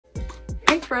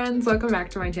friends, welcome back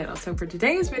to my channel. So for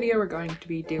today's video, we're going to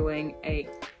be doing a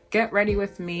get ready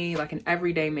with me, like an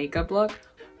everyday makeup look,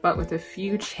 but with a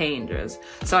few changes.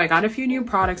 So I got a few new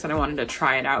products and I wanted to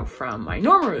try it out from my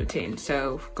normal routine.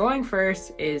 So going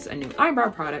first is a new eyebrow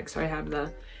product. So I have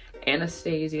the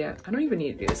Anastasia, I don't even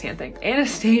need to do this hand thing,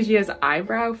 Anastasia's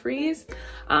Eyebrow Freeze.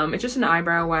 It's just an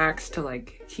eyebrow wax to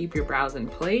like keep your brows in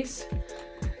place.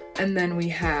 And then we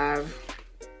have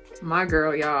my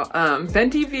girl, y'all,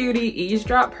 Fenty Eaze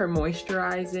Drop, her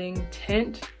moisturizing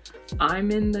tint.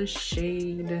 I'm in the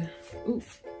shade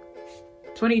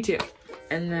 22.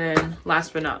 And then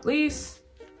last but not least,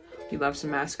 we love some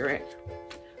mascara.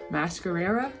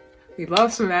 We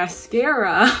love some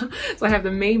mascara. So I have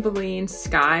the Maybelline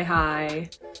Sky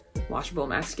High washable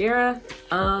mascara.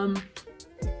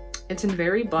 It's in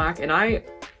very black, and I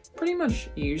pretty much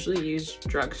usually use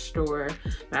drugstore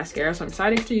mascara, so I'm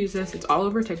excited to use this. It's all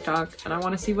over TikTok and I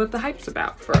want to see what the hype's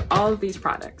about for all of these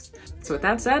products. So with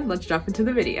that said, let's jump into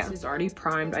the video. This is already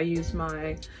primed. I use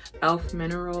my e.l.f.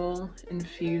 Mineral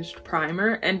Infused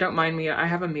Primer, and don't mind me, I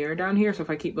have a mirror down here, so if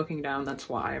I keep looking down, that's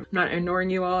why. I'm not ignoring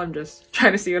you all, I'm just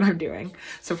trying to see what I'm doing.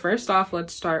 So first off,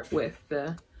 let's start with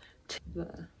the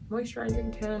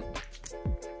moisturizing tint.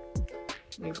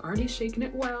 We've already shaken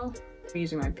it well. I'm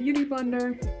using my beauty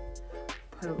blender.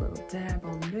 Put a little dab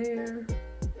on there.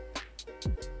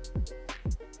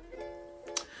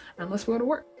 And let's go to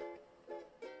work.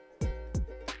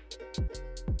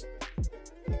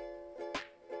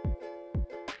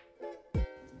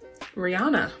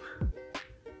 Rihanna.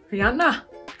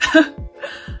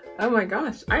 Oh my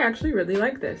gosh, I actually really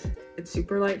like this. It's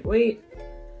super lightweight.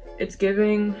 It's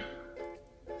giving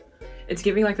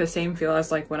like the same feel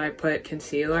as like when I put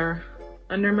concealer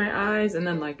under my eyes and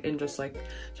then like in just like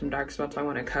some dark spots I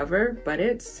want to cover, but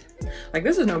it's like,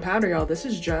 this is no powder, y'all. This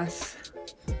is just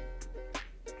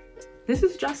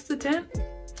the tint.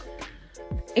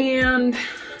 And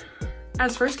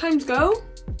as first times go,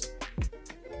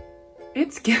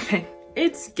 it's giving.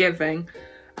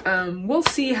 We'll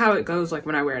see how it goes like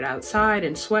when I wear it outside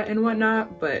and sweat and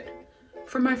whatnot, but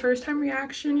for my first time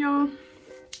reaction, y'all,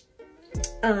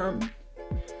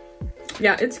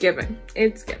 yeah, it's giving.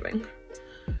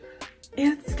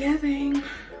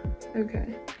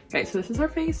 Okay, so this is our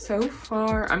face so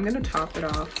far. I'm gonna top it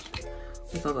off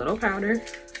with a little powder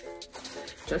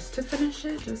just to finish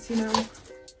it, just, you know,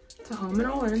 to home it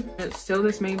all in. It's still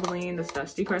this Maybelline, this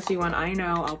dusty crusty one. I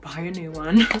know, I'll buy a new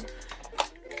one.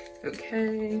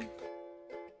 Okay.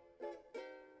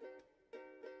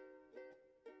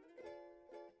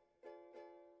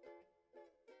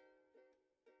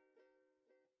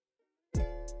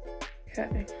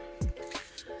 Okay.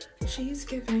 She's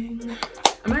giving.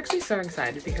 I'm actually so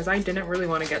excited because I didn't really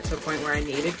want to get to a point where I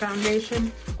needed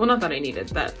foundation. Well, not that I needed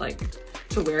that, like,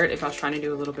 to wear it if I was trying to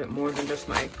do a little bit more than just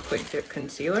my quick dip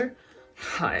concealer.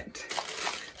 But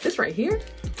this right here,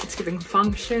 it's giving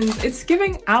functions. It's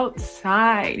giving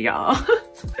outside, y'all.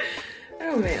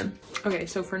 Oh man. Okay,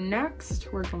 so for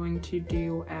next, we're going to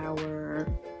do our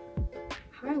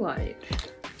highlight.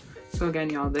 So again,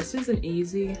 y'all, this is an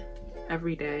easy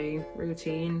everyday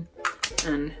routine,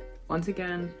 and once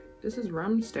again, this is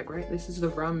rum stick, right? This is the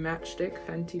rum matchstick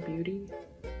Fenty Beauty.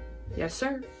 Yes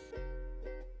sir.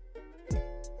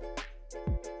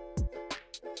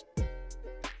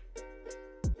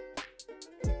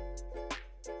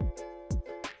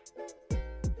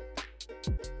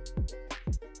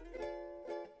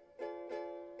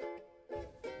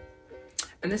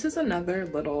 And this is another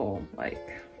little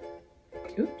like,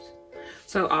 oops.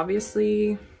 So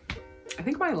obviously, I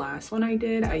think my last one I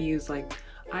did, I used like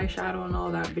eyeshadow and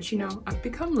all that, but you know, I've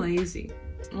become lazy.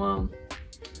 Well,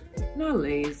 not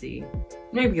lazy,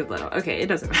 maybe a little. Okay, it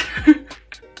doesn't matter.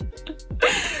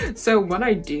 So what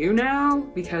I do now,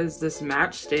 because this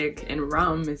matchstick and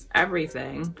rum is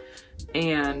everything,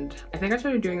 and I think I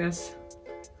started doing this,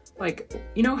 like,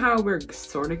 you know how we're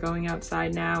sort of going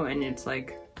outside now and it's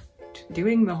like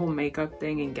doing the whole makeup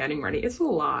thing and getting ready, it's a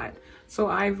lot. So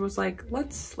I was like,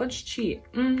 let's cheat.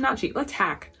 Not cheat, let's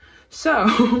hack.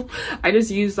 So I just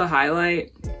used the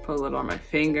highlight, put a little on my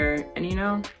finger, and you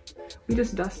know, we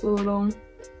just dust a little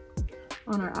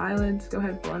on our eyelids. Go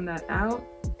ahead, blend that out.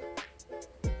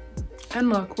 And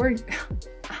look,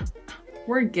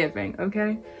 we're giving,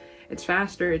 okay? It's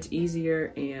faster, it's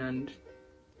easier, and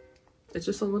it's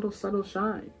just a little subtle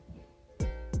shine.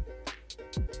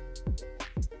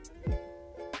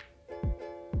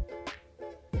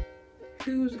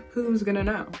 Who's gonna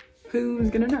know? Who's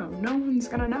gonna know? No one's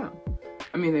gonna know.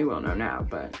 I mean, they will know now,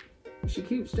 but she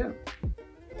cute still.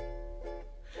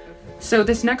 So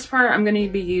this next part, I'm gonna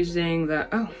be using the,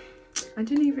 oh, I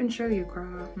didn't even show you,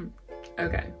 Craw.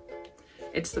 Okay.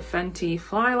 It's the Fenty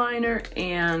Fly Liner,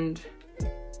 and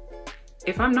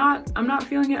if I'm not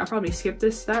feeling it, I'll probably skip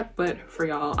this step, but for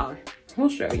y'all, we'll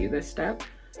show you this step.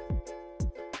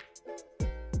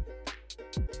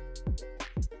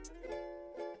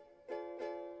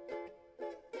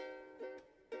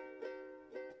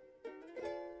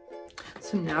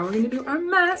 So now we're gonna do our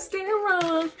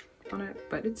mascara on it,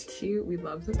 but it's cute. We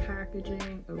love the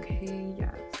packaging. Okay,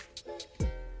 yes.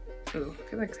 Oh, I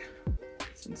feel like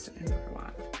it's been sitting for a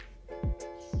while.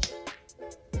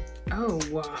 Oh,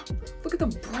 wow. Look at the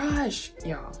brush.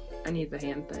 Y'all, I need the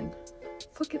hand thing.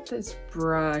 Look at this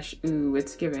brush. Ooh,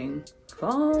 it's giving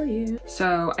volume.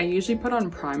 So I usually put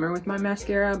on primer with my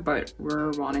mascara, but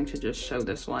we're wanting to just show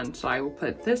this one. So I will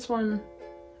put this one.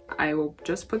 I will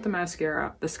just put the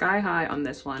mascara, the Sky High, on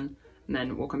this one, and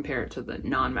then we'll compare it to the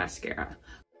non-mascara.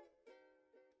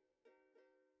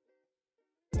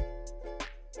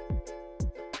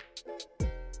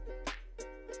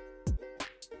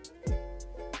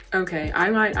 Okay, I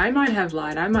might have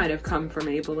lied. I might have come from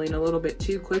Maybelline a little bit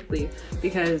too quickly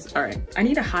because, all right, I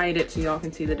need to hide it so y'all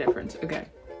can see the difference. Okay,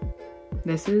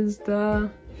 this is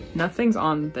nothing's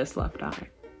on this left eye.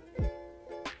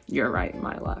 You're right,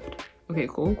 my left. Okay,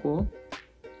 cool.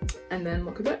 And then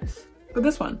look at this. Look at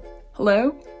this one.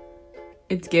 Hello?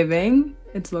 It's giving.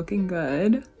 It's looking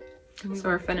good. So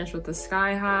we're finished with the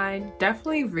Sky High.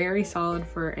 Definitely very solid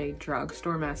for a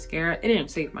drugstore mascara. It didn't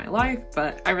save my life,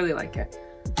 but I really like it.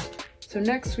 So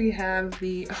next we have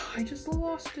the, oh, I just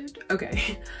lost it.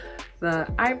 Okay, the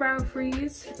Eyebrow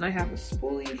Freeze. And I have a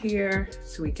spoolie here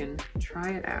so we can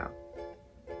try it out.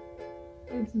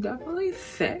 It's definitely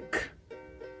thick,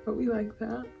 but we like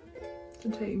that to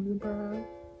take the brow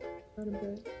out a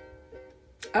bit.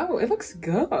 Oh, it looks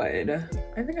good.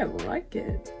 I think I like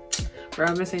it. Bro,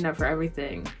 I'm gonna say that for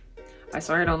everything. I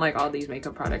swear I don't like all these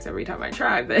makeup products every time I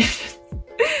try, but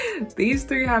these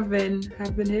three have been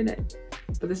hitting it.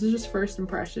 But this is just first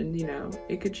impression, you know.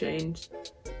 It could change.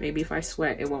 Maybe if I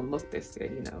sweat, it won't look this good,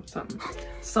 you know.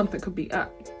 Something could be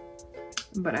up.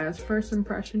 But as first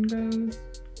impression goes,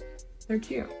 they're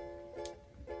cute.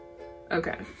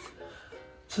 Okay.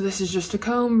 So this is just a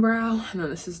comb brow, and then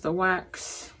this is the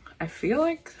wax. I feel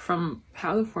like from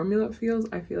how the formula feels,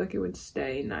 I feel like it would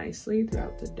stay nicely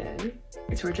throughout the day.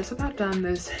 So we're just about done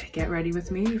this get ready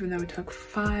with me, even though it took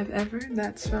 5 ever,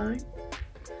 that's fine.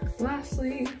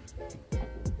 Lastly,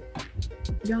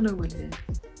 y'all know what it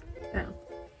is. Now,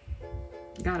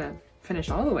 gotta finish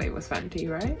all the way with Fenty,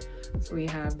 right? So we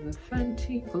have the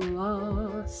Fenty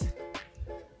Gloss,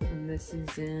 and this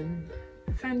is in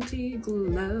Fenty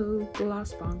Glow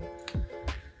Gloss Bomb.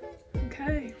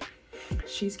 Okay,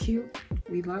 she's cute.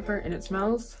 We love her, and it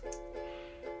smells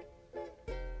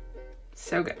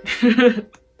so good.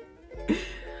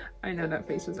 I know that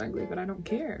face was ugly, but I don't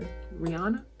care.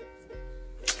 Rihanna?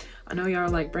 I know y'all are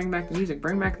like, bring back the music,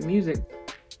 bring back the music.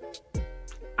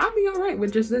 I'll be all right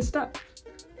with just this stuff.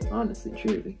 Honestly,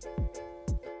 truly.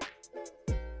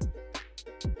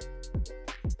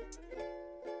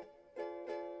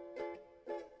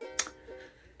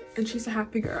 And she's a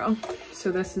happy girl.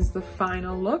 So this is the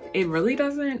final look. It really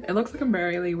doesn't, it looks like I'm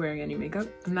barely wearing any makeup,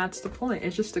 and that's the point.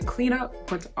 It's just to clean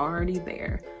up what's already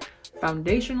there.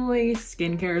 Foundationally,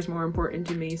 skincare is more important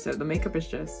to me, so the makeup is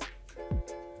just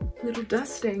a little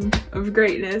dusting of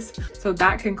greatness. So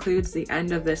that concludes the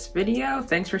end of this video.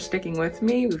 Thanks for sticking with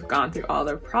me. We've gone through all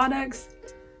their products,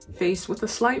 faced with a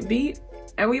slight beat,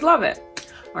 and we love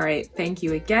it. All right, thank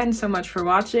you again so much for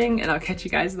watching, and I'll catch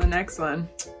you guys in the next one.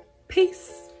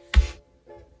 Peace.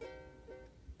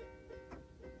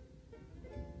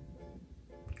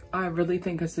 I really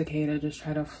think a cicada just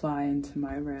tried to fly into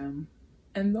my room,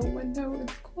 and the window is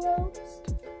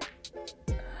closed.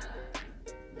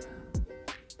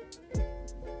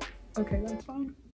 Okay, that's fine.